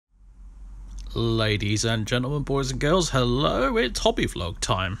Ladies and gentlemen, boys and girls, hello, it's hobby vlog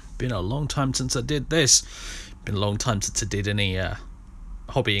time. Been a long time since I did this. Been a long time since I did any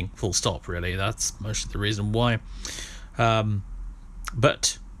hobbying, full stop, really. That's mostly the reason why.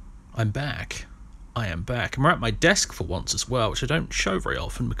 But I'm back. I am back. And we're at my desk for once as well, which I don't show very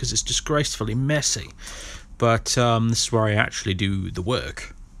often because it's disgracefully messy. But this is where I actually do the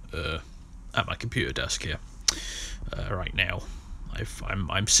work at my computer desk here right now.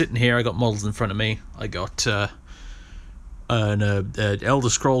 I'm sitting here. I got models in front of me. I got an Elder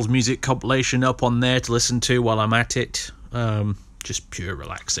Scrolls music compilation up on there to listen to while I'm at it. Just pure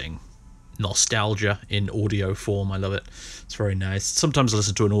relaxing nostalgia in audio form. I love it. It's very nice. Sometimes I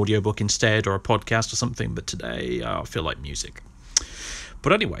listen to an audiobook instead, or a podcast or something, but today I feel like music.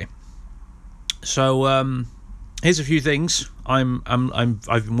 But anyway, so here's a few things I've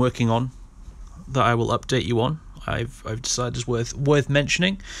been working on that I will update you on. I've decided is worth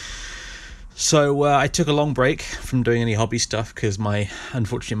mentioning. So I took a long break from doing any hobby stuff because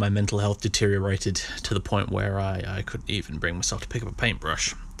unfortunately my mental health deteriorated to the point where I couldn't even bring myself to pick up a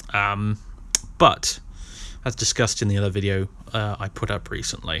paintbrush. But as discussed in the other video I put up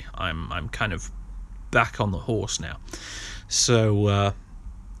recently, I'm kind of back on the horse now. So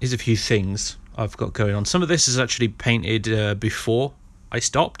here's a few things I've got going on. Some of this is actually painted before I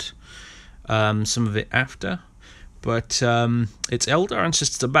stopped. Some of it after. But it's Eldar and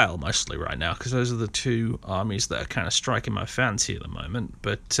Sisters of Battle mostly right now, because those are the two armies that are kind of striking my fancy at the moment.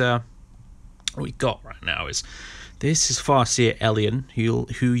 But what we got right now is this is Farseer Elian,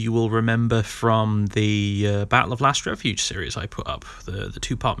 who you will remember from the Battle of Last Refuge series I put up, the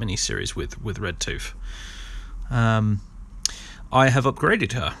two-part mini-series with Red Tooth. I have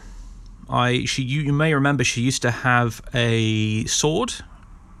upgraded her. You may remember she used to have a sword,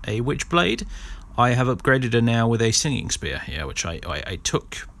 a Witchblade. I have upgraded her now with a singing spear here, which I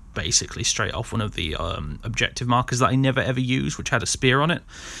took basically straight off one of the objective markers that I never ever used, which had a spear on it,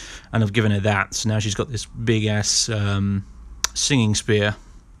 and I've given her that. So now she's got this big ass singing spear,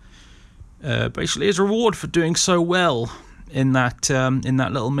 basically as a reward for doing so well in that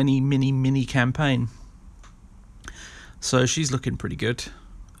little mini campaign. So she's looking pretty good.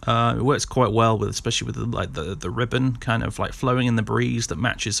 It works quite well with, especially with the ribbon kind of like flowing in the breeze that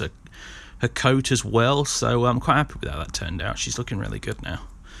matches her coat as well. So I'm quite happy with how that turned out. She's looking really good now.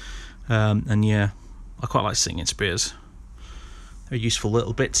 And yeah, I quite like singing spears. They're a useful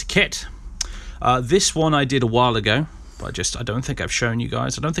little bits of kit. This one I did a while ago, but I don't think I've shown you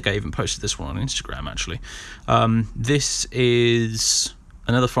guys. I don't think I even posted this one on Instagram actually. This is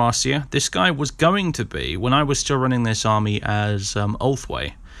another Farseer. This guy was going to be, when I was still running this army as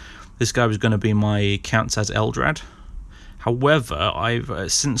Ulthway, this guy was going to be my counts as Eldrad. However,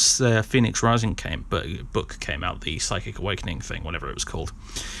 I've since Phoenix Rising book came out, the Psychic Awakening thing, whatever it was called,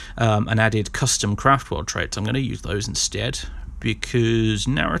 and added custom craft world traits. I'm going to use those instead because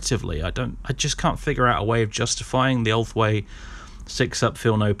narratively, I just can't figure out a way of justifying the Ulthway 6-up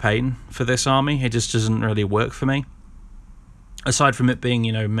feel no pain for this army. It just doesn't really work for me. Aside from it being,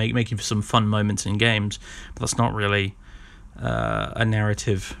 making for some fun moments in games, but that's not really a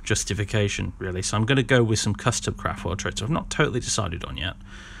narrative justification, really. So I'm going to go with some custom craft world traits I've not totally decided on yet.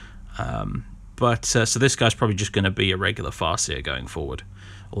 So this guy's probably just going to be a regular Farseer going forward,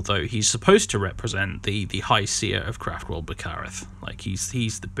 although he's supposed to represent the High Seer of Craft World Bakareth. Like he's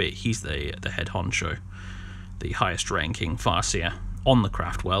the head honcho, the highest ranking Farseer on the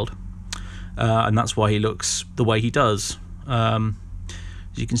Craft World, and that's why he looks the way he does.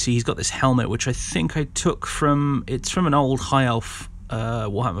 As you can see, he's got this helmet, which I think I took from an old High Elf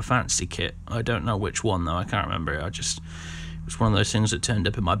Warhammer Fantasy kit. I don't know which one, though. I can't remember it. It was one of those things that turned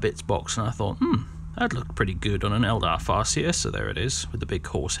up in my bits box, and I thought, that'd look pretty good on an Eldar Farseer. So there it is, with the big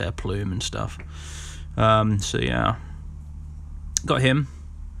horsehair plume and stuff. So yeah, got him.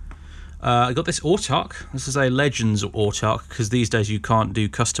 I got this Autarch. This is a Legends Autarch, because these days you can't do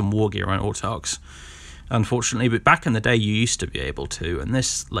custom war gear on Autarchs, unfortunately, but back in the day you used to be able to. And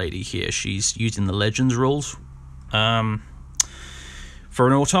this lady here, she's using the Legends rules for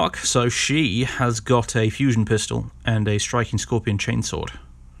an Autarch, so she has got a fusion pistol and a striking scorpion chainsword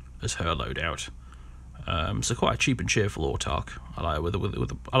as her loadout. So quite a cheap and cheerful Autarch. I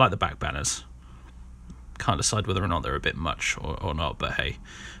like the back banners. Can't decide whether or not they're a bit much or not, but hey.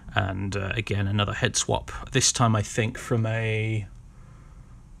 And again, another head swap. This time I think from a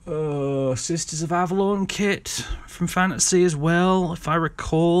Sisters of Avalon kit from Fantasy as well, if I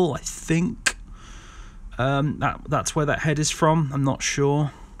recall. I think that's where that head is from. I'm not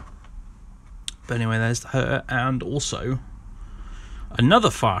sure, but anyway, there's her. And also another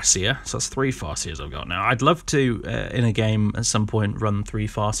Farseer. So that's 3 Farseers I've got now. I'd love to, in a game at some point, run 3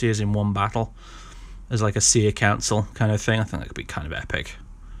 Farseers in one battle as like a Seer Council kind of thing. I think that could be kind of epic.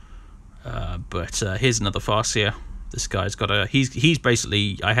 But here's another Farseer. This guy's got a... He's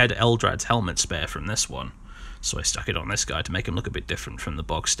basically... I had Eldrad's helmet spare from this one, so I stuck it on this guy to make him look a bit different from the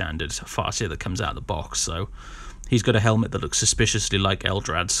box standard Farseer that comes out of the box. So he's got a helmet that looks suspiciously like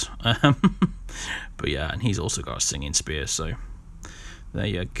Eldrad's. But yeah, and he's also got a singing spear, so there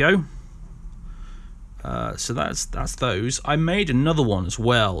you go. So that's those. I made another one as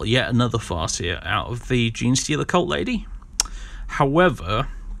well, yet another Farseer out of the Gene Stealer Cult Lady. However,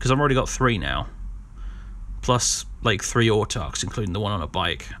 because I've already got 3 now, plus like 3 Autarchs, including the one on a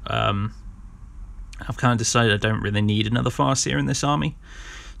bike, I've kind of decided I don't really need another Farseer in this army.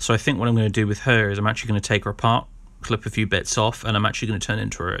 So I think what I'm going to do with her is I'm actually going to take her apart, clip a few bits off, and I'm actually going to turn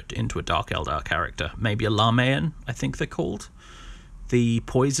into a Dark Eldar character. Maybe a Larmaean, I think they're called. The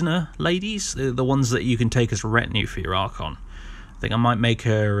Poisoner ladies, the ones that you can take as retinue for your Archon. I think I might make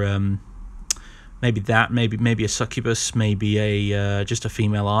her maybe that, maybe a Succubus, maybe a just a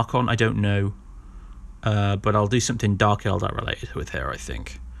female Archon. I don't know, but I'll do something Dark Eldar related with her, I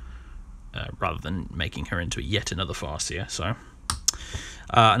think, rather than making her into yet another Farseer. So,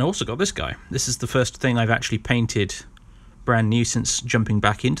 and I also got this guy. This is the first thing I've actually painted brand new since jumping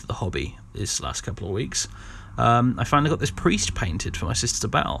back into the hobby this last couple of weeks. I finally got this priest painted for my Sisters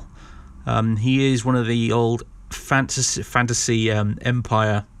of Battle. He is one of the old fantasy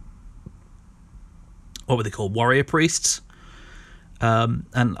Empire, what were they called, warrior priests. And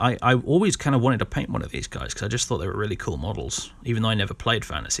I always kind of wanted to paint one of these guys because I just thought they were really cool models. Even though I never played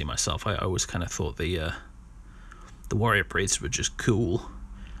fantasy myself, I always kind of thought the warrior priests were just cool.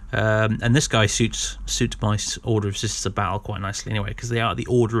 And this guy suits my Order of Sisters of Battle quite nicely anyway, because they are the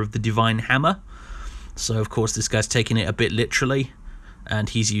Order of the Divine Hammer. So of course this guy's taking it a bit literally, and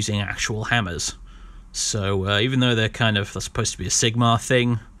he's using actual hammers. So even though they're supposed to be a Sigmar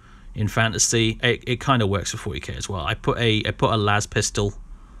thing in fantasy, it kind of works for 40k as well. I put a las pistol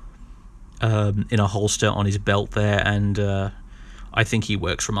in a holster on his belt there, and I think he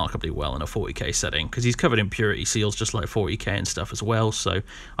works remarkably well in a 40k setting because he's covered in purity seals just like 40k and stuff as well. So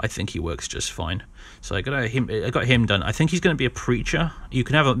I think he works just fine. So I got him done. I think he's going to be a preacher. You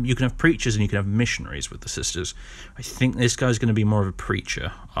can have preachers and you can have missionaries with the sisters. I think this guy's going to be more of a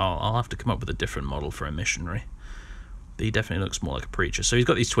preacher. I'll have to come up with a different model for a missionary. But he definitely looks more like a preacher. So he's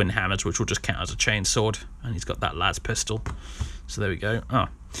got these twin hammers, which will just count as a chainsword, and he's got that las pistol. So there we go.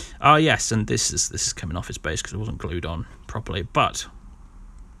 Oh yes, and this is coming off its base because it wasn't glued on properly. But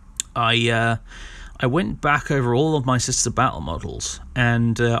I went back over all of my Sisters of Battle models,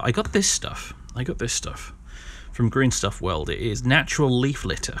 and I got this stuff. From Green Stuff World. It is natural leaf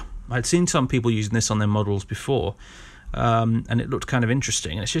litter. I'd seen some people using this on their models before, and it looked kind of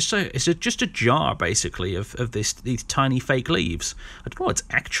interesting. And it's just a jar basically of these tiny fake leaves. I don't know what it's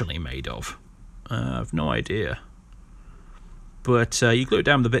actually made of. I've no idea. But you glue it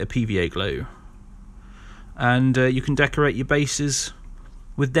down with a bit of PVA glue, and you can decorate your bases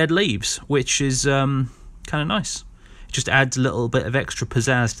with dead leaves, which is kind of nice. It just adds a little bit of extra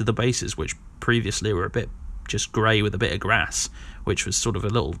pizzazz to the bases, which previously were a bit just grey with a bit of grass, which was sort of a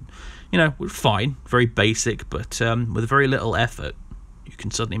little, fine, very basic, but with very little effort, you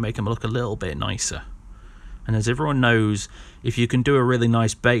can suddenly make them look a little bit nicer. And as everyone knows, if you can do a really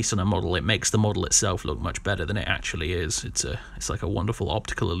nice base on a model, it makes the model itself look much better than it actually is. It's like a wonderful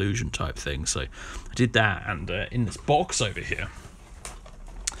optical illusion type thing. So I did that, and in this box over here,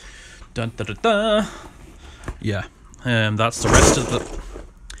 dun, da, da, da. Yeah, that's the rest of the...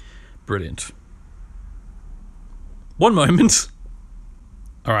 Brilliant. One moment.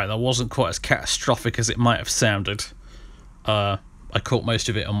 Alright, that wasn't quite as catastrophic as it might have sounded. I caught most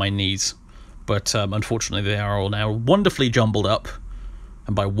of it on my knees, but unfortunately they are all now wonderfully jumbled up.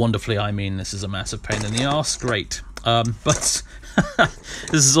 And by wonderfully I mean this is a massive pain in the arse. Great. But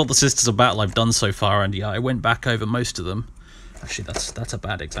this is all the Sisters of Battle I've done so far, and yeah, I went back over most of them. Actually, that's a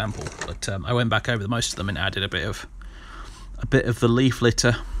bad example, but I went back over most of them and added a bit of the leaf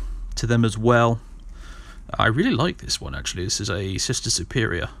litter to them as well. I really like this one, actually. This is a Sister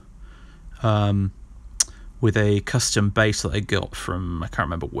Superior with a custom base that I got from, I can't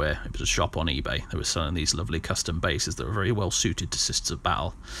remember where. It was a shop on eBay. They were selling these lovely custom bases that were very well suited to Sisters of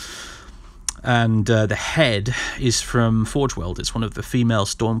Battle. And the head is from Forge World. It's one of the female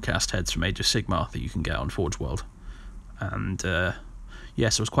Stormcast heads from Age of Sigmar that you can get on Forge World. And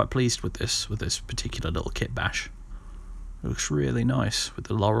yes, I was quite pleased with this particular little kit bash. It looks really nice with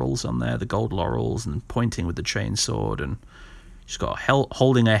the laurels on there, the gold laurels, and pointing with the chainsword, and she's got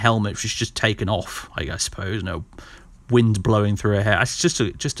holding her helmet, which is just taken off, I suppose. No wind blowing through her hair. It's just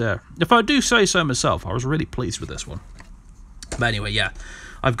a. If I do say so myself, I was really pleased with this one. But anyway, yeah,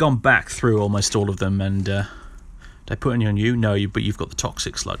 I've gone back through almost all of them, and did I put any on you? No, but you've got the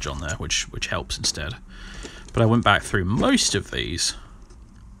toxic sludge on there, which helps instead. But I went back through most of these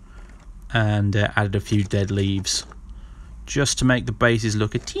and added a few dead leaves just to make the bases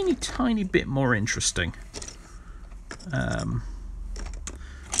look a teeny tiny bit more interesting,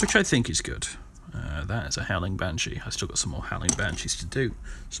 which I think is good. That is a Howling Banshee. I still got some more Howling Banshees to do.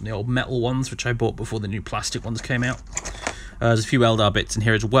 Some of the old metal ones, which I bought before the new plastic ones came out. There's a few Eldar bits in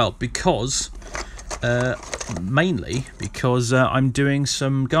here as well, because mainly because I'm doing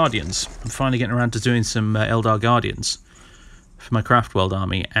some Guardians. I'm finally getting around to doing some Eldar Guardians for my Craftworld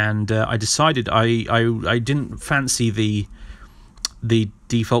army, and I decided I didn't fancy the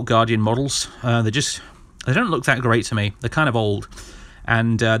default Guardian models. They don't look that great to me. They're kind of old,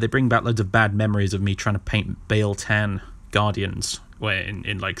 and they bring back loads of bad memories of me trying to paint Bale Tan Guardians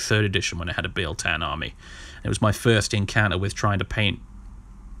in like 3rd edition when I had a Bale Tan army. It was my first encounter with trying to paint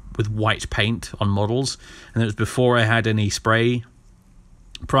with white paint on models, and it was before I had any spray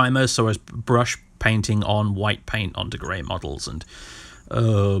primers, so I was brush painting on white paint onto grey models, and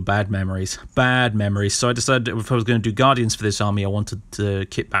oh, bad memories. So I decided if I was going to do Guardians for this army, I wanted to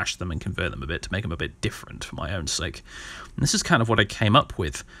kit bash them and convert them a bit to make them a bit different for my own sake. And this is kind of what I came up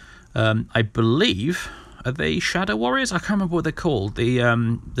with. I believe, are they Shadow Warriors? I can't remember what they're called.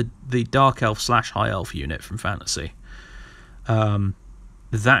 The Dark Elf / High Elf unit from Fantasy.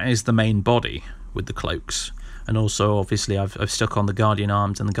 That is the main body with the cloaks, and also obviously I've stuck on the Guardian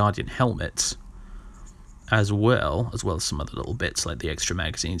arms and the Guardian helmets as well as some other little bits like the extra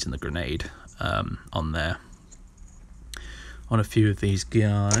magazines and the grenade on there on a few of these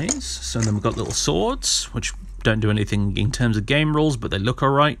guys. Some of them have got little swords which don't do anything in terms of game rules, but they look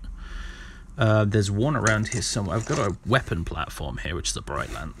alright. There's one around here somewhere. I've got a weapon platform here, which is a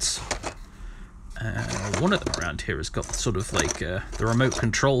Bright Lance. One of them around here has got sort of like the remote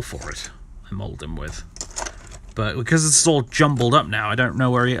control for it. I mould him with, but because it's all jumbled up now, I don't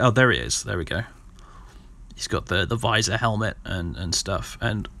know where he. Oh, there he is. There we go. He's got the visor, helmet, and stuff,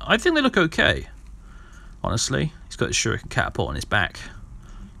 and I think they look okay. Honestly, he's got his shuriken catapult on his back.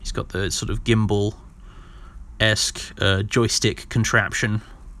 He's got the sort of gimbal-esque joystick contraption,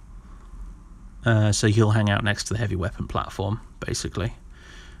 so he'll hang out next to the heavy weapon platform, basically.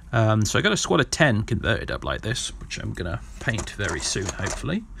 So I got a squad of 10 converted up like this, which I'm going to paint very soon,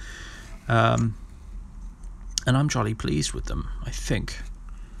 hopefully. And I'm jolly pleased with them, I think.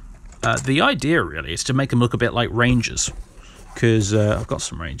 The idea, really, is to make them look a bit like Rangers, because I've got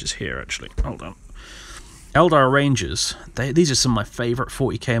some Rangers here, actually. Hold on. Eldar Rangers, these are some of my favourite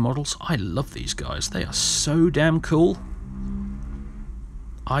 40k models. I love these guys. They are so damn cool.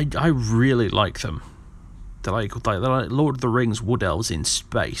 I really like them. They're like Lord of the Rings Wood Elves in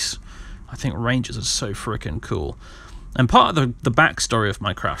space. I think Rangers are so freaking cool. And part of the backstory of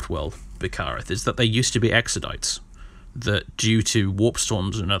my Craftworld, Bikareth, is that they used to be Exodites, that due to warp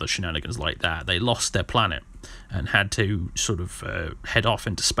storms and other shenanigans like that, they lost their planet and had to sort of head off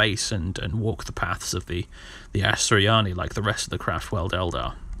into space and walk the paths of the Asuryani like the rest of the Craftworld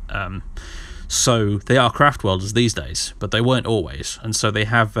Eldar. So they are Craftworlders these days, but they weren't always, and so they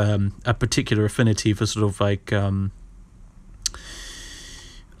have a particular affinity for sort of like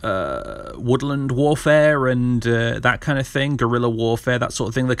woodland warfare and that kind of thing, guerrilla warfare, that sort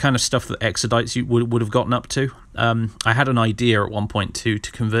of thing, the kind of stuff that Exodites would have gotten up to. I had an idea at one point to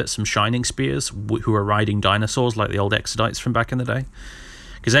convert some Shining Spears who are riding dinosaurs like the old Exodites from back in the day.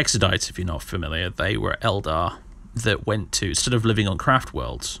 Because Exodites, if you're not familiar, they were Eldar that went to, instead of living on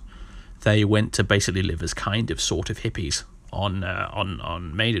Craftworlds, they went to basically live as kind of sort of hippies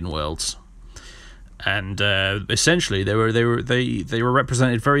on Maiden Worlds, and essentially they were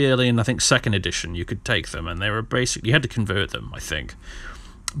represented very early in, I think, 2nd edition. You could take them, and they were basically, you had to convert them, I think,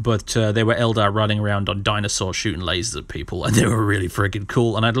 but they were Eldar running around on dinosaurs shooting lasers at people, and they were really friggin'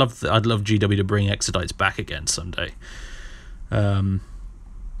 cool. And I'd love GW to bring Exodites back again someday. And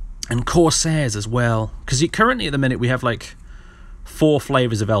Corsairs as well, because currently at the minute we have like 4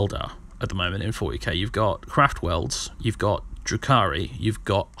 flavors of Eldar at the moment in 40k. You've got Craftworlds, you've got Drukhari, you've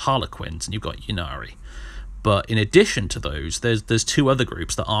got Harlequins, and you've got Yunari. But in addition to those, there's 2 other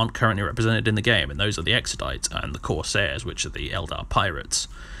groups that aren't currently represented in the game, and those are the Exodites and the Corsairs, which are the Eldar pirates.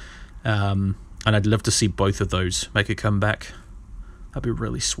 And I'd love to see both of those make a comeback. That'd be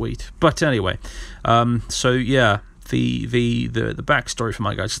really sweet. But anyway, so yeah, the backstory for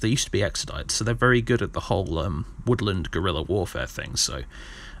my guys is they used to be Exodites, so they're very good at the whole woodland guerrilla warfare thing. So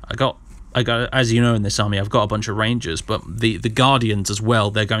I got, as you know, in this army, I've got a bunch of Rangers, but the Guardians as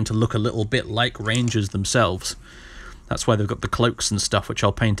well, they're going to look a little bit like Rangers themselves. That's why they've got the cloaks and stuff, which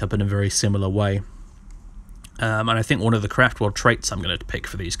I'll paint up in a very similar way. And I think one of the craft world traits I'm going to pick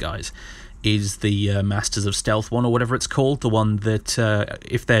for these guys is the Masters of Stealth one, or whatever it's called. The one that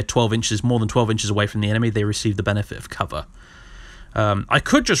if they're more than 12 inches away from the enemy, they receive the benefit of cover. I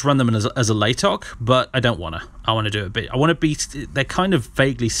could just run them as a Laytok, but I don't want to. I want to do a bit. I want to be. They're kind of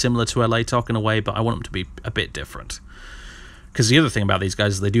vaguely similar to a Laytok in a way, but I want them to be a bit different. Because the other thing about these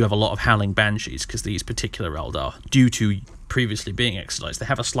guys is they do have a lot of Howling Banshees, because these particular Eldar, due to previously being exercised, they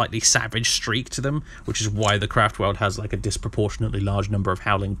have a slightly savage streak to them, which is why the craft world has like a disproportionately large number of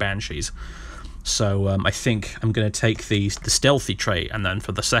Howling Banshees. So I think I'm going to take the stealthy trait, and then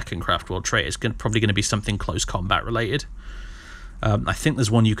for the second craft world trait, it's probably going to be something close combat related. I think there's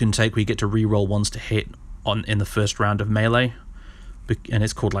one you can take where you get to reroll ones to hit in the first round of melee, and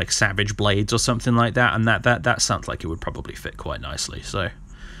it's called like Savage Blades or something like that, and that sounds like it would probably fit quite nicely. So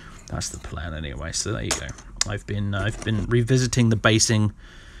that's the plan anyway. So there you go. I've been revisiting the basing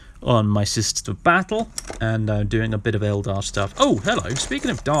on my Sisters of Battle, and doing a bit of Eldar stuff. Oh, hello. Speaking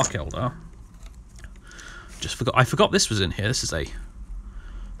of Dark Eldar, I forgot this was in here. This is a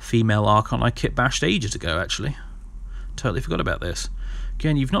female Archon I kit bashed ages ago, actually. Totally forgot about this.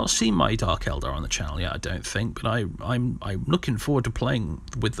 Again, you've not seen my Dark Eldar on the channel yet, I don't think, but I'm looking forward to playing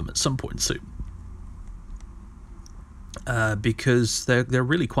with them at some point soon. Because they're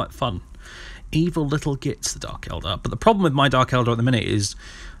really quite fun. Evil little gits, the Dark Eldar. But the problem with my Dark Eldar at the minute is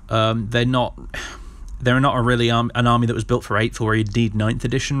they're not a really an army that was built for 8th or indeed 9th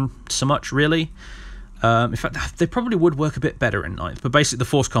edition so much, really. In fact, they probably would work a bit better in 9th, but basically the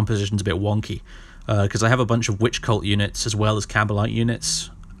force composition's a bit wonky. Because I have a bunch of Witch Cult units as well as Kabbalite units,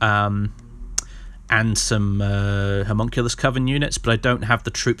 and some Homunculus Coven units, but I don't have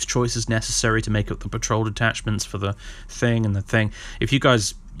the troops choices necessary to make up the patrol detachments for the thing and the thing. If you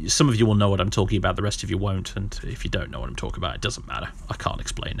guys, some of you will know what I'm talking about, the rest of you won't, and if you don't know what I'm talking about, it doesn't matter. I can't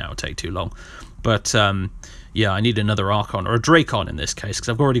explain now, it'll take too long. But yeah, I need another Archon, or a Dracon in this case, because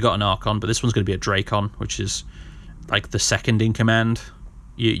I've already got an Archon, but this one's going to be a Dracon, which is like the second in command.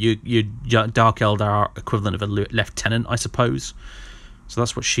 Your Dark Eldar equivalent of a lieutenant, I suppose. So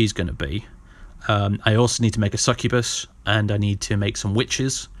that's what she's going to be. I also need to make a Succubus, and I need to make some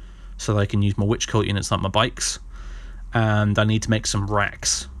Witches, so that I can use my Witch Cult units like my bikes. And I need to make some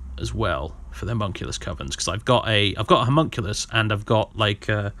Racks as well for the Homunculus Covens, because I've got a Homunculus, and I've got like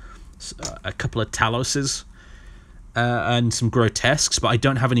a couple of Taloses. And some Grotesques, but I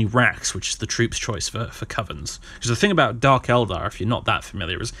don't have any Racks, which is the troops choice for Covens. Because the thing about Dark Eldar, if you're not that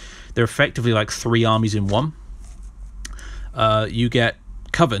familiar, is they're effectively like 3 armies in one. You get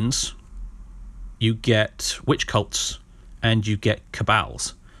Covens, you get Witch Cults, and you get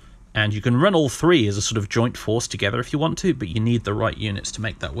Cabals. And you can run all 3 as a sort of joint force together if you want to, but you need the right units to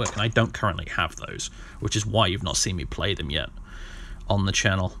make that work, and I don't currently have those, which is why you've not seen me play them yet on the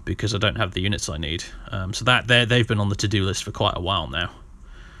channel, because I don't have the units I need. So they've been on the to-do list for quite a while now,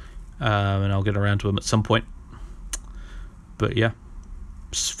 and I'll get around to them at some point. But yeah,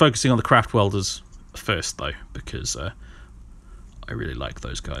 just focusing on the craft welders first though, because I really like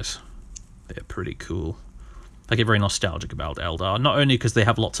those guys. They're pretty cool. I get very nostalgic about Eldar, not only because they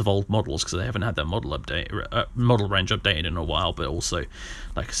have lots of old models, because they haven't had their model range updated in a while, but also,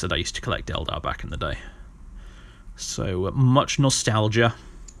 like I said, I used to collect Eldar back in the day. So much nostalgia.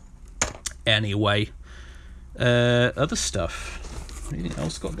 Anyway, other stuff. Anything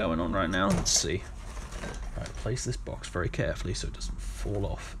else got going on right now? Let's see. Right, place this box very carefully so it doesn't fall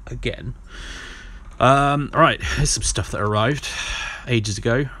off again. Right, here's some stuff that arrived ages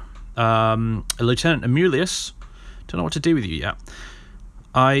ago. Lieutenant Amulius. Don't know what to do with you yet.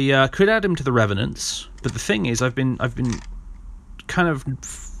 I could add him to the Revenants, but the thing is, I've been kind of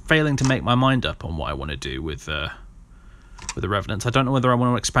failing to make my mind up on what I want to do with the Revenants. I don't know whether I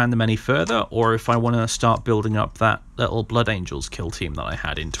want to expand them any further, or if I want to start building up that little Blood Angels kill team that I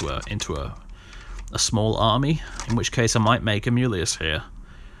had into a small army, in which case I might make Amulius here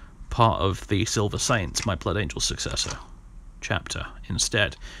part of the Silver Saints, my Blood Angel successor chapter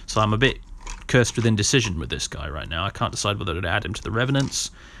instead. So I'm a bit cursed with indecision with this guy right now. I can't decide whether to add him to the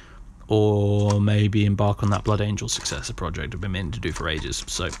Revenants, or maybe embark on that Blood Angel successor project I've been meaning to do for ages.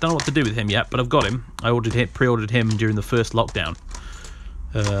 So don't know what to do with him yet, but I've got him. I pre-ordered him during the first lockdown.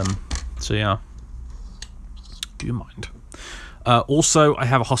 So yeah, do you mind? Also, I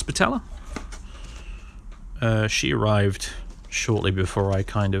have a Hospitaller. She arrived shortly before I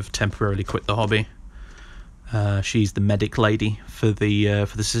kind of temporarily quit the hobby. She's the medic lady for the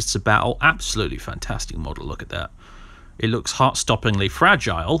Sisters of Battle. Absolutely fantastic model. Look at that. It looks heart-stoppingly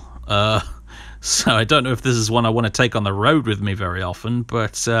fragile, so I don't know if this is one I want to take on the road with me very often,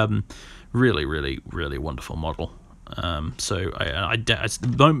 but really, really, really wonderful model. So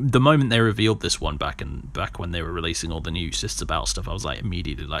the moment they revealed this one back when they were releasing all the new Sisters of Battle stuff, I was like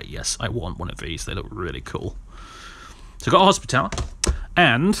immediately like, yes, I want one of these. They look really cool. So I got a Hospitaller,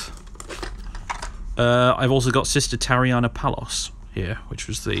 and I've also got Sister Tariana Palos here, which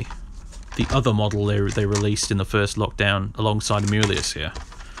was the other model they released in the first lockdown alongside Amulius here.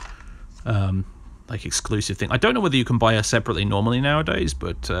 Like exclusive thing. I don't know whether you can buy her separately normally nowadays,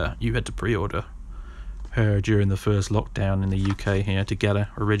 but you had to pre-order her during the first lockdown in the UK here to get her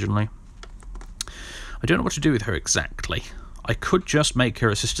originally. I don't know what to do with her exactly. I could just make her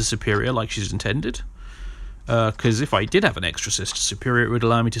a Sister Superior like she's intended, because if I did have an extra Sister Superior, it would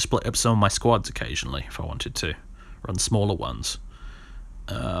allow me to split up some of my squads occasionally if I wanted to run smaller ones.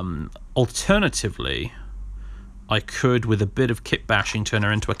 Alternatively, I could, with a bit of kit bashing, turn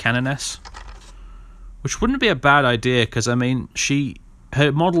her into a Canoness, which wouldn't be a bad idea, because I mean,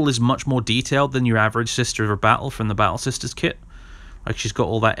 her model is much more detailed than your average Sister of a Battle from the Battle Sisters kit. Like, she's got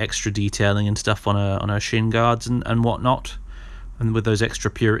all that extra detailing and stuff on her shin guards and whatnot, and with those extra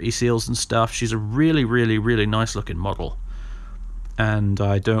purity seals and stuff. She's a really, really, really nice looking model, and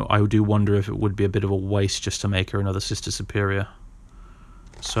I do wonder if it would be a bit of a waste just to make her another Sister Superior.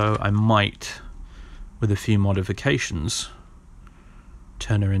 So I might, with a few modifications,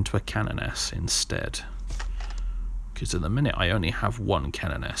 turn her into a Canoness instead, because at the minute I only have one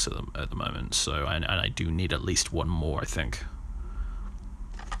Canoness at the moment, so and I do need at least one more, I think.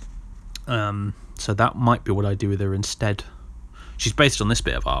 So that might be what I do with her instead. She's based on this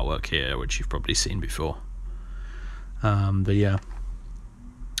bit of artwork here, which you've probably seen before. But yeah,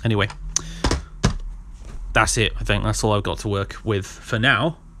 anyway, that's it. I think that's all I've got to work with for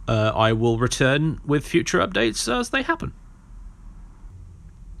now. I will return with future updates as they happen.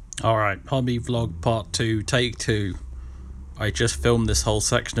 Alright, hobby vlog part 2, take 2. I just filmed this whole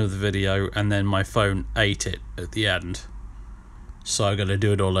section of the video and then my phone ate it at the end. So I'm going to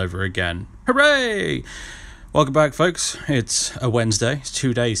do it all over again. Hooray! Welcome back, folks. It's a Wednesday. It's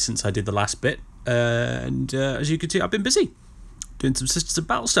 2 days since I did the last bit. And as you can see, I've been busy doing some Sisters of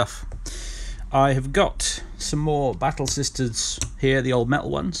Battle stuff. I have got some more Battle Sisters here, the old metal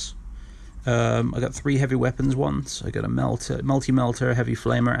ones. I got 3 heavy weapons ones. I got a multi-melter, heavy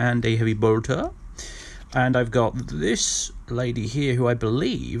flamer, and a heavy bolter. And I've got this lady here, who I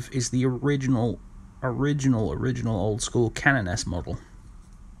believe is the original old school Canoness model.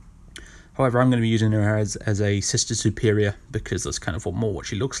 However, I'm going to be using her as a Sister Superior, because that's kind of more what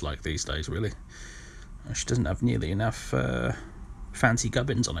she looks like these days, really. She doesn't have nearly enough fancy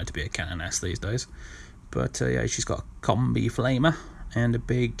gubbins on her to be a Canoness these days. But yeah, she's got a combi flamer and a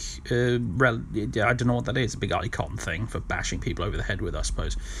big, I don't know what that is, a big icon thing for bashing people over the head with, I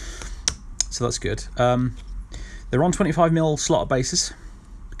suppose. So that's good. They're on 25mm slot bases,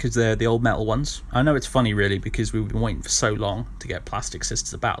 because they're the old metal ones. I know it's funny, really, because we've been waiting for so long to get plastic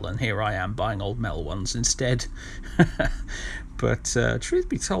Sisters of Battle, and here I am buying old metal ones instead. But truth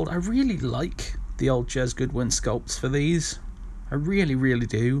be told, I really like the old Jez Goodwin sculpts for these. I really, really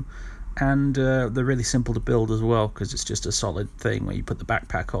do. And they're really simple to build as well, because it's just a solid thing where you put the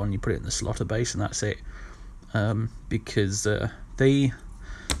backpack on, you put it in the slotter base, and that's it. Because the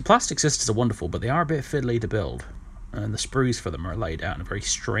plastic Sisters are wonderful, but they are a bit fiddly to build, and the sprues for them are laid out in a very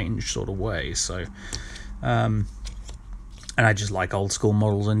strange sort of way. So, and I just like old school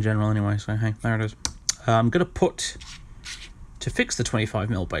models in general anyway. So hey, there it is. I'm gonna put, to fix the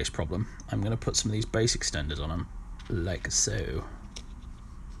 25mm base problem, I'm gonna put some of these base extenders on them, like so.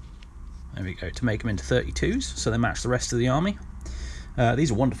 There we go, to make them into 32s, so they match the rest of the army.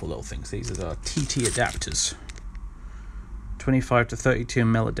 These are wonderful little things. These are TT adapters. 25 to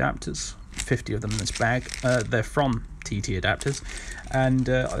 32mm adapters. 50 of them in this bag. They're from TT adapters, and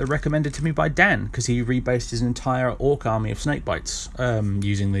they're recommended to me by Dan, because he rebased his entire orc army of snakebites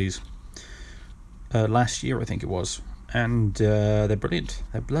using these last year, I think it was. And they're brilliant.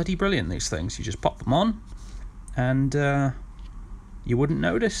 They're bloody brilliant, these things. You just pop them on, and you wouldn't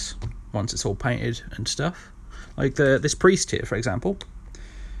notice once it's all painted and stuff. Like this priest here, for example,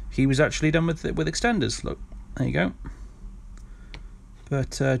 he was actually done with extenders. Look, there you go.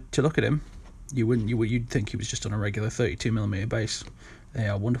 But to look at him, you'd think he was just on a regular 32mm base. They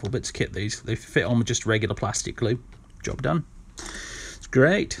are wonderful bits of kit, these. They fit on with just regular plastic glue. Job done. It's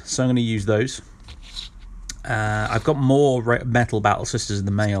great. So I'm going to use those. I've got more metal Battle Sisters in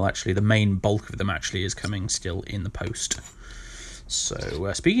the mail, actually. The main bulk of them actually is coming still in the post.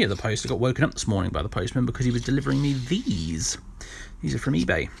 So, speaking of the post, I got woken up this morning by the postman because he was delivering me these. These are from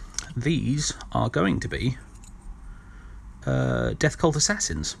eBay. These are going to be Death Cult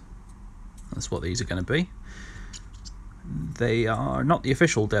Assassins. That's what these are going to be. They are not the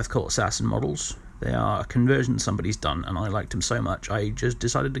official Death Cult Assassin models. They are a conversion somebody's done, and I liked them so much I just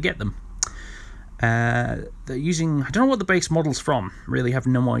decided to get them. They're using, I don't know what the base model's from, really have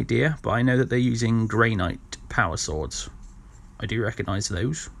no idea, but I know that they're using Grey Knight power swords. I do recognise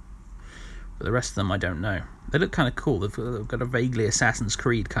those, but the rest of them I don't know. They look kind of cool. They've got a vaguely Assassin's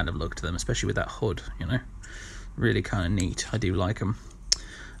Creed kind of look to them, especially with that hood, you know. Really kind of neat. I do like them.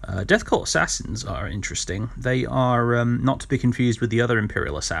 Death Cult Assassins are interesting. They are not to be confused with the other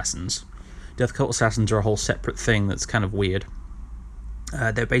Imperial Assassins. Death Cult Assassins are a whole separate thing that's kind of weird.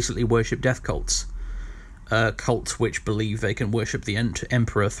 They basically worship death cults. Cults which believe they can worship the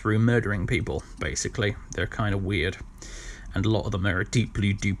Emperor through murdering people, basically. They're kind of weird. And a lot of them are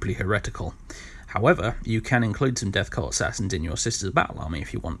deeply, deeply heretical. However, you can include some Death Cult Assassins in your Sisters Battle Army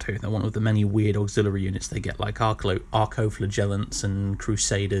if you want to. They're one of the many weird auxiliary units they get, like Arco-Flagellants and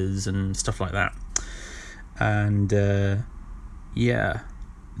Crusaders and stuff like that. And, yeah.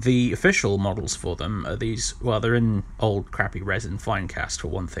 The official models for them are these, well, they're in old crappy resin fine cast for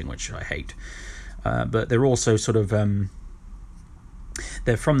one thing, which I hate. But they're also sort of,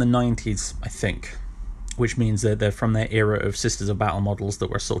 they're from the 90s, I think, which means that they're from their era of Sisters of Battle models that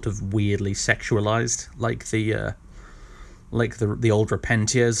were sort of weirdly sexualized, like the old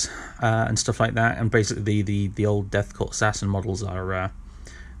Repentiers and stuff like that. And basically the old Death Cult Assassin models are,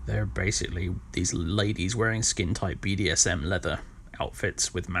 they're basically these ladies wearing skin-tight BDSM leather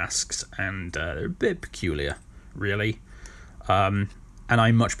outfits with masks, and they're a bit peculiar, really. And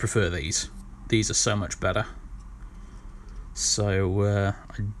I much prefer these. These are so much better. So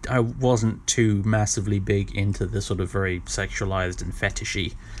I wasn't too massively big into the sort of very sexualized and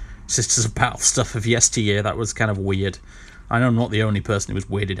fetishy Sisters of Battle stuff of yesteryear. That was kind of weird. I know I'm not the only person who was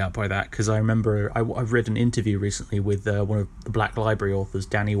weirded out by that, because I remember I've read an interview recently with one of the Black Library authors,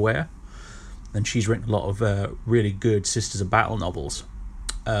 Danny Ware, and she's written a lot of really good Sisters of Battle novels.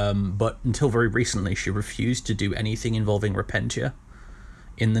 But until very recently, she refused to do anything involving Repentia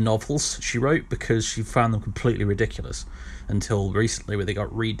in the novels she wrote, because she found them completely ridiculous. Until recently, where they got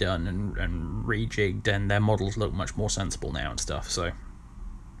redone and rejigged, and their models look much more sensible now and stuff. So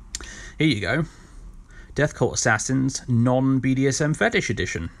here you go. Death Cult Assassins non-BDSM Fetish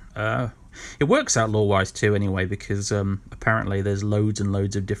Edition. It works out lore-wise too, anyway, because apparently there's loads and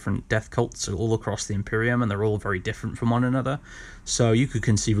loads of different death cults all across the Imperium, and they're all very different from one another. So you could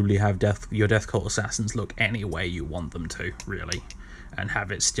conceivably have your Death Cult Assassins look any way you want them to, really, and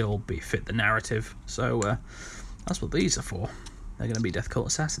have it still fit the narrative. So that's what these are for. They're going to be Death Cult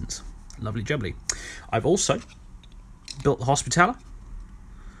Assassins. Lovely jubbly. I've also built the Hospitaller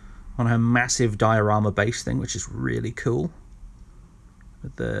on her massive diorama base thing, which is really cool,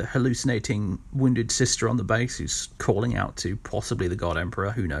 with the hallucinating wounded sister on the base who's calling out to possibly the God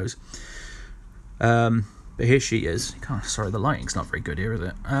Emperor, who knows. But here she is. Sorry, the lighting's not very good here, is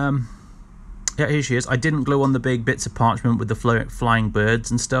it? Yeah, here she is. I didn't glue on the big bits of parchment with the flying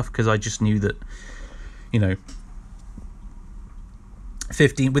birds and stuff, because I just knew that, you know,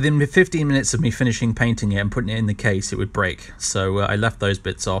 within 15 minutes of me finishing painting it and putting it in the case, it would break. So I left those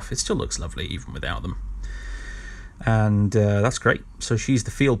bits off. It still looks lovely even without them. And that's great. So she's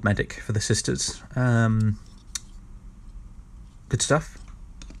the field medic for the sisters. Good stuff.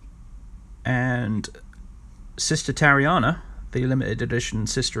 And Sister Tariana, the limited edition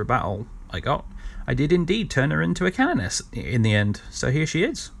Sister of Battle I did indeed turn her into a canoness in the end. So here she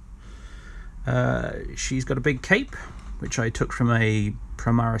is. She's got a big cape, which I took from a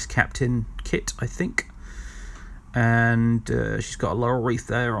Primaris Captain kit, I think. And she's got a laurel wreath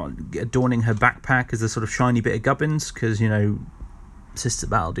there adorning her backpack as a sort of shiny bit of gubbins, because, you know, Sisters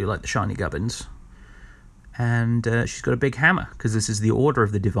of Battle do like the shiny gubbins. And she's got a big hammer, because this is the Order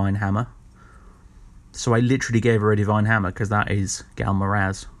of the Divine Hammer. So I literally gave her a Divine Hammer, because that is Gal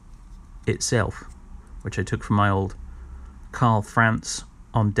Maraz itself, which I took from my old Karl Franz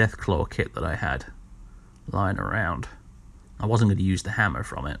on Deathclaw kit that I had lying around. I wasn't going to use the hammer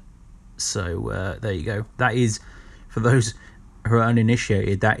from it. So there you go. That is, for those who are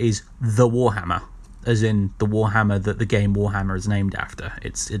uninitiated, that is the Warhammer, as in the Warhammer that the game Warhammer is named after.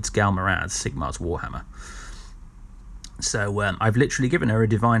 It's Gal Maraz, Sigmar's Warhammer. So I've literally given her a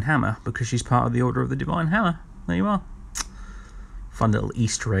Divine Hammer because she's part of the Order of the Divine Hammer. There you are. Fun little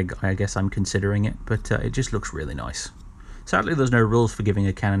Easter egg, I guess I'm considering it, but it just looks really nice. Sadly, there's no rules for giving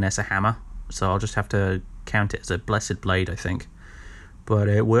a canoness a hammer, so I'll just have to count it as a blessed blade, I think. But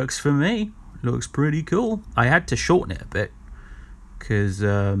it works for me. Looks pretty cool. I had to shorten it a bit because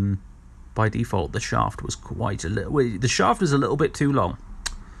by default the shaft was quite a little. The shaft was a little bit too long.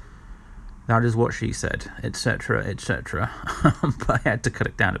 That is what she said, etc., etc. But I had to cut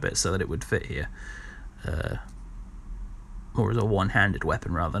it down a bit so that it would fit here, more as a one-handed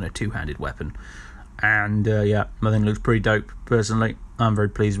weapon rather than a two-handed weapon. And yeah, I think it looks pretty dope. Personally, I'm very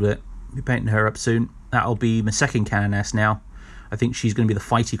pleased with it. I'll be painting her up soon. That'll be my second Canoness now. I think she's going to be the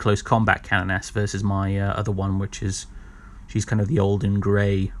fighty close combat Canoness versus my other one, which is she's kind of the old and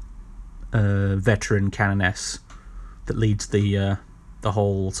grey veteran Canoness that leads the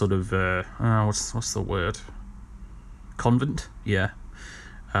whole sort of what's the word? Convent, yeah.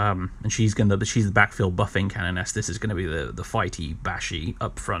 And she's the backfill buffing Canoness. This is going to be the fighty, bashy,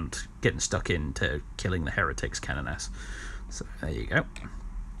 up front, getting stuck into killing the heretics Canoness. So there you go.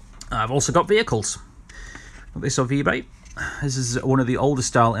 I've also got vehicles. Got this off eBay. This is one of the older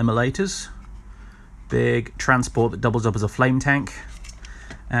style immolators. Big transport that doubles up as a flame tank.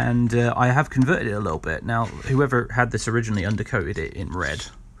 And I have converted it a little bit. Now, whoever had this originally undercoated it in red,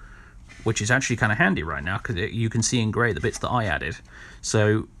 which is actually kind of handy right now because you can see in grey the bits that I added.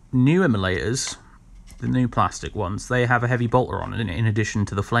 So new immolators, the new plastic ones, they have a heavy bolter on it in addition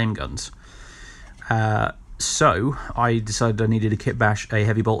to the flame guns. So I decided I needed to kit bash a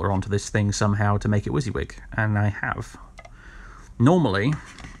heavy bolter onto this thing somehow to make it WYSIWYG, and I have. Normally,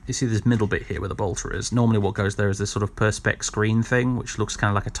 you see this middle bit here where the bolter is. Normally what goes there is this sort of perspex screen thing, which looks kind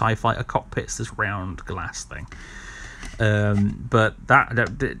of like a TIE fighter cockpit. It's this round glass thing. But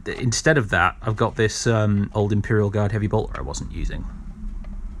instead of that, I've got this old Imperial Guard heavy bolter I wasn't using.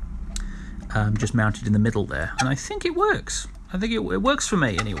 Just mounted in the middle there, and I think it works. I think it works for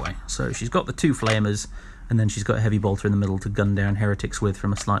me anyway. So she's got the two flamers, and then she's got a heavy bolter in the middle to gun down heretics with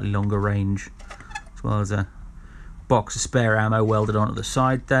from a slightly longer range, as well as a box of spare ammo welded onto the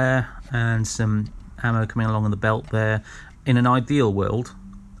side there, and some ammo coming along on the belt there. In an ideal world,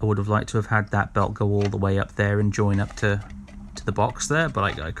 I would have liked to have had that belt go all the way up there and join up to the box there,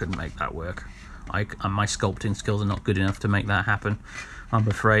 but I couldn't make that work. My sculpting skills are not good enough to make that happen, I'm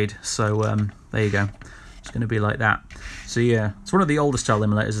afraid. So there you go. It's going to be like that. So yeah, it's one of the older style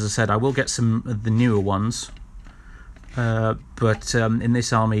immolators, as I said. I will get some of the newer ones. But in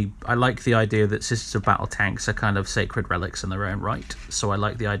this army, I like the idea that Sisters of Battle tanks are kind of sacred relics in their own right. So I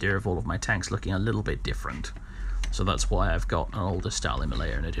like the idea of all of my tanks looking a little bit different. So that's why I've got an older style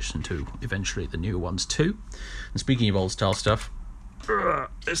immolator in addition to eventually the newer ones too. And speaking of old style stuff,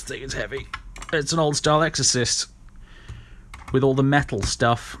 this thing is heavy. It's an old style Exorcist with all the metal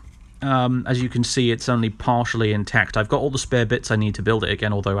stuff. As you can see, it's only partially intact. I've got all the spare bits I need to build it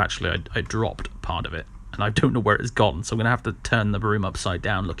again, although actually I dropped part of it, and I don't know where it's gone, so I'm going to have to turn the room upside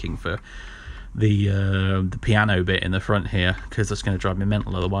down looking for the piano bit in the front here, because that's going to drive me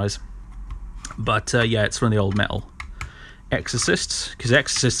mental otherwise. But yeah, it's one of the old metal Exorcists, because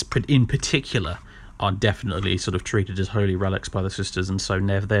Exorcists in particular are definitely sort of treated as holy relics by the sisters, and so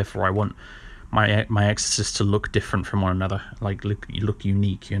therefore I want my Exorcists to look different from one another, like look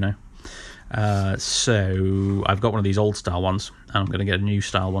unique, you know. So I've got one of these old style ones, and I'm going to get a new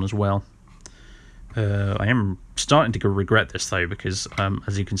style one as well. I am starting to regret this though, because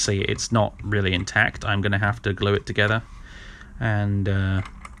as you can see, it's not really intact. I'm going to have to glue it together, and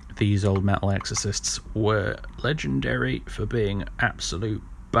these old metal Exorcists were legendary for being absolute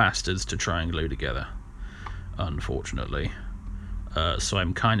bastards to try and glue together, unfortunately. So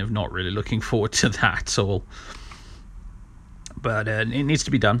I'm kind of not really looking forward to that at all. But it needs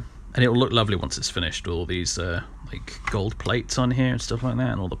to be done, and it will look lovely once it's finished. All these like gold plates on here and stuff like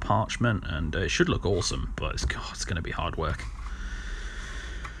that, and all the parchment, and it should look awesome. But it's going to be hard work.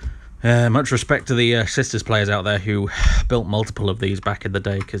 Much respect to the sisters players out there who built multiple of these back in the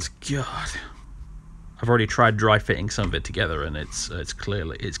day, because God, I've already tried dry fitting some of it together, and it's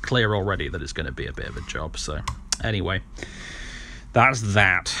clear already that it's going to be a bit of a job. So anyway, that's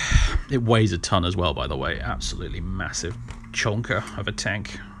that. It weighs a ton as well, by the way. Absolutely massive chonker of a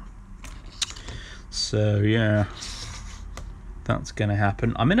tank. So yeah, that's going to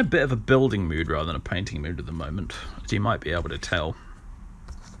happen. I'm in a bit of a building mood rather than a painting mood at the moment, as you might be able to tell.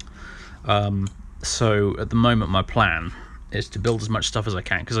 So at the moment my plan is to build as much stuff as I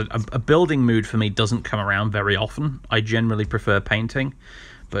can, because a building mood for me doesn't come around very often. I generally prefer painting,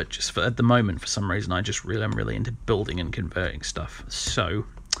 but just at the moment, for some reason, I'm really into building and converting stuff. So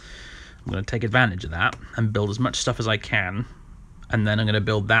I'm going to take advantage of that and build as much stuff as I can, and then I'm going to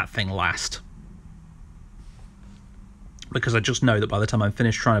build that thing last, because I just know that by the time I'm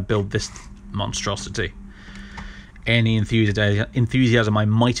finished trying to build this monstrosity, any enthusiasm I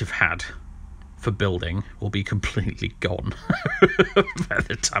might have had for building will be completely gone by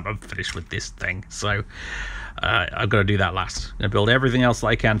the time I'm finished with this thing. So I've got to do that last. I'm going to build everything else that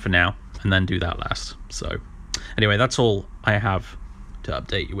I can for now, and then do that last. So anyway, that's all I have to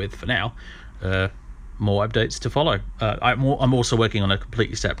update you with for now. More updates to follow. I'm also working on a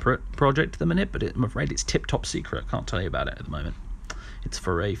completely separate project at the minute, but I'm afraid it's tip-top secret. I can't tell you about it at the moment. it's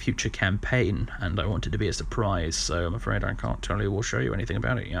for a future campaign, and I want it to be a surprise, so I'm afraid I can't tell you or show you anything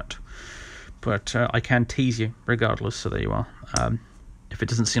about it yet. But I can tease you regardless, so there you are. If it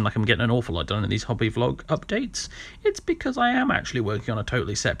doesn't seem like I'm getting an awful lot done in these hobby vlog updates, it's because I am actually working on a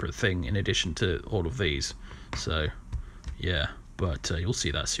totally separate thing in addition to all of these. So, yeah, but you'll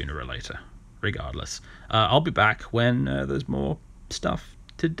see that sooner or later. Regardless, I'll be back when there's more stuff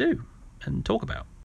to do and talk about.